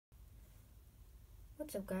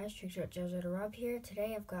What's up guys, Trickshot Jojo Rob here.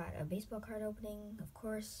 Today I've got a baseball card opening, of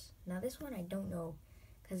course. Now this one I don't know,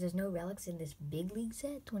 because there's no relics in this Big League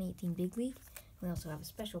set, 2018 Big League. We also have a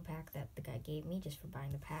special pack that the guy gave me just for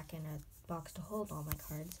buying the pack and a box to hold all my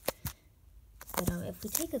cards. But if we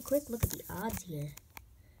take a quick look at the odds here,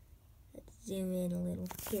 let's zoom in a little.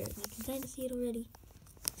 Here, you can kind of see it already.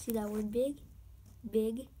 See that word big?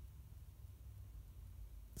 Big.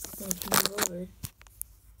 Then if you move over,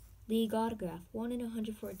 League autograph, 1 in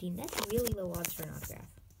 114. That's really low odds for an autograph.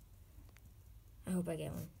 I hope I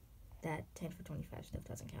get one. That 10 for 25 stuff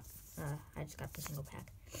doesn't count. I just got the single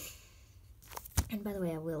pack. And by the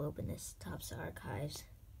way, I will open this Topps Archives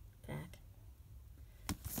pack.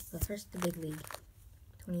 But first, the Big League.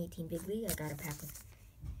 2018 Big League. I got a pack with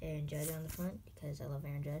Aaron Judge on the front because I love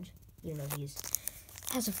Aaron Judge. Even though he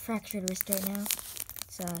has a fractured wrist right now.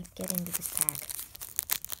 Let's get into this pack.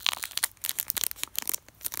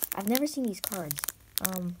 I've never seen these cards.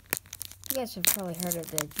 You guys have probably heard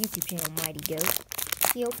of the YouTube channel Mighty Goat.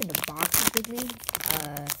 He opened a box of Big League,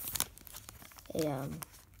 a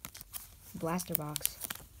blaster box.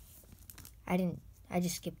 I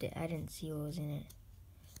just skipped it. I didn't see what was in it.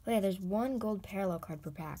 Oh yeah, there's one gold parallel card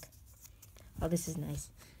per pack. Oh, this is nice.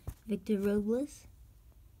 Victor Robles.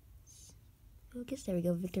 Focus, there we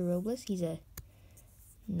go. Victor Robles. He's a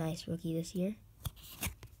nice rookie this year.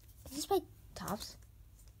 Is this by Topps?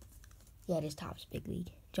 Yeah, it is Topps Big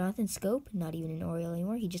League. Jonathan Scope, not even an Oriole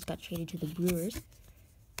anymore. He just got traded to the Brewers.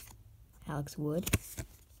 Alex Wood.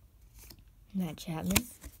 Matt Chapman.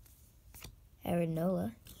 Aaron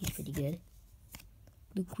Nola. He's pretty good.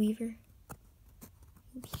 Luke Weaver.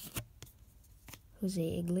 Oops.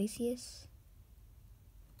 Jose Iglesias.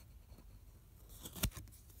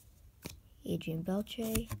 Adrian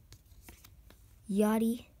Beltre.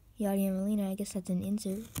 Yadi and Molina. I guess that's an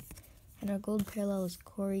insert. And our gold parallel is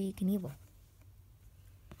Corey Knievel.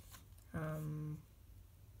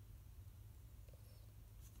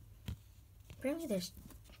 Apparently there's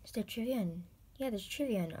trivia and there's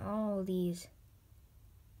trivia in all these,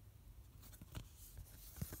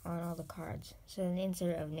 on all the cards. So an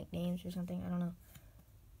insert of nicknames or something, I don't know.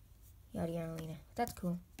 Yadi and Molina. That's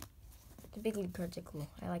cool. The Big League cards are cool.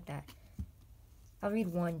 I like that. I'll read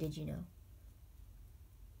one, did you know?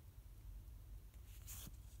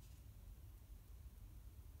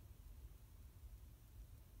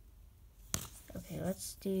 Okay,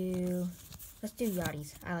 let's do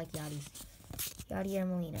Yadi's. I like Yadi's. Yadier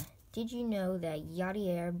Molina. Did you know that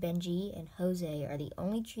Yadier, Benji, and Jose are the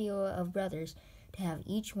only trio of brothers to have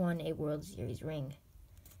each won a World Series ring?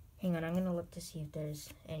 Hang on, I'm going to look to see if there's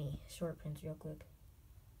any short prints real quick.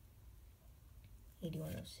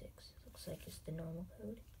 8106. Looks like it's the normal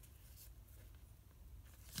code.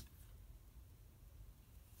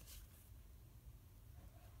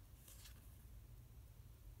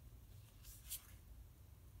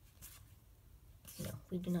 No,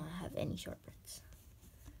 we do not have any short prints.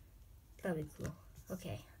 That'd be cool.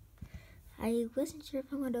 Okay. I wasn't sure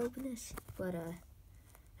if I wanted to open this, but I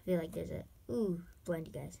feel like there's a blind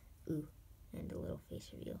you guys. And a little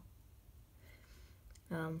face reveal.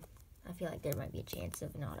 I feel like there might be a chance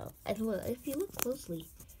of an auto. If you look closely,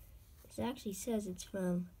 it actually says it's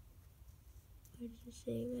from, where does it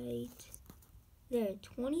say right there,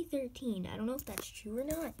 2013. I don't know if that's true or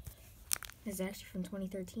not. It's actually from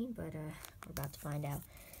 2013, but we're about to find out.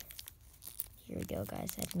 Here we go,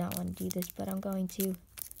 guys. I did not want to do this, but I'm going to.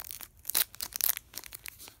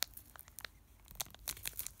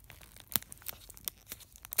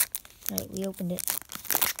 Alright, we opened it.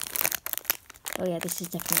 Oh yeah, this is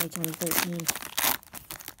definitely 2013.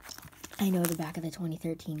 I know the back of the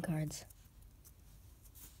 2013 cards.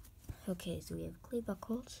 Okay, so we have Clay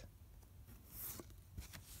Buchholz,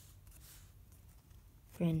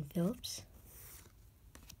 Fran Phillips,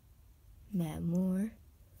 Matt Moore,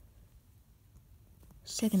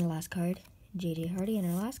 second to last card, J.J. Hardy, and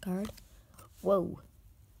our last card,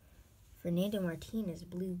 Fernando Martinez,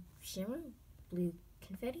 blue shimmer, blue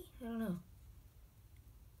confetti, I don't know.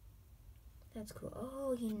 That's cool.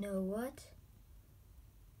 Oh, you know what?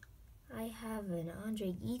 I have an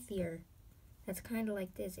Andre Ethier that's kind of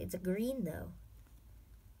like this. It's a green, though.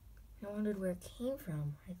 I wondered where it came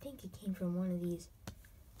from. I think it came from one of these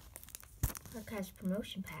Archives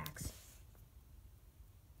promotion packs.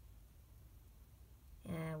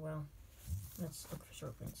 Well, let's look for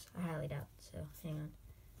short prints. I highly doubt, so hang on.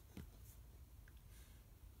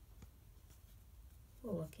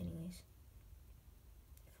 We'll look anyways.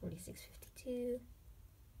 4652,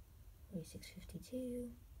 4652,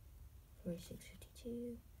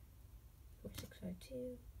 4652,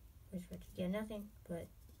 4652, 4652. Yeah, nothing, but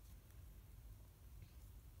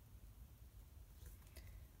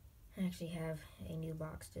actually have a new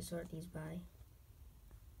box to sort these by.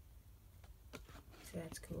 So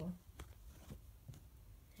that's cool.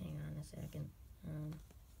 Hang on a second.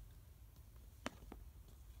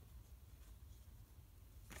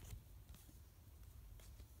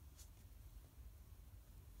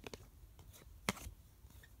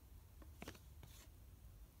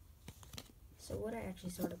 So what I actually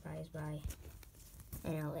sorted by is by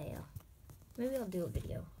NLAL. Maybe I'll do a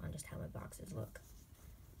video on just how my boxes look.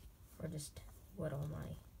 Or just what all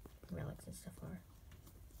my relics and stuff are.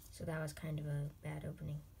 So that was kind of a bad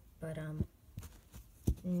opening. But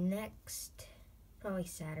next, probably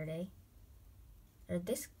Saturday, or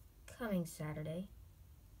this coming Saturday,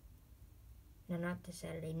 no, not this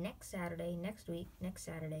Saturday, next week, next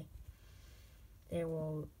Saturday, there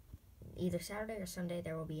will, either Saturday or Sunday,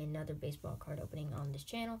 there will be another baseball card opening on this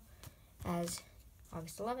channel, as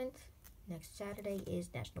August 11th, next Saturday,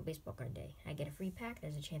 is National Baseball Card Day. I get a free pack,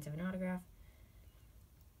 there's a chance of an autograph.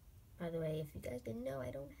 By the way, if you guys didn't know,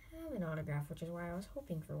 I don't have an autograph, which is why I was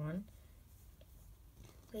hoping for one.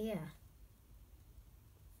 But yeah.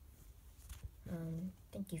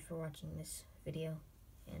 Thank you for watching this video.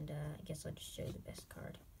 And I guess I'll just show you the best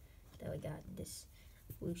card that we got. This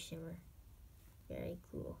blue shimmer. Very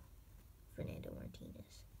cool. Fernando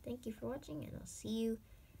Martinez. Thank you for watching, and I'll see you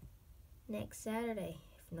next Saturday,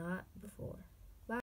 if not before.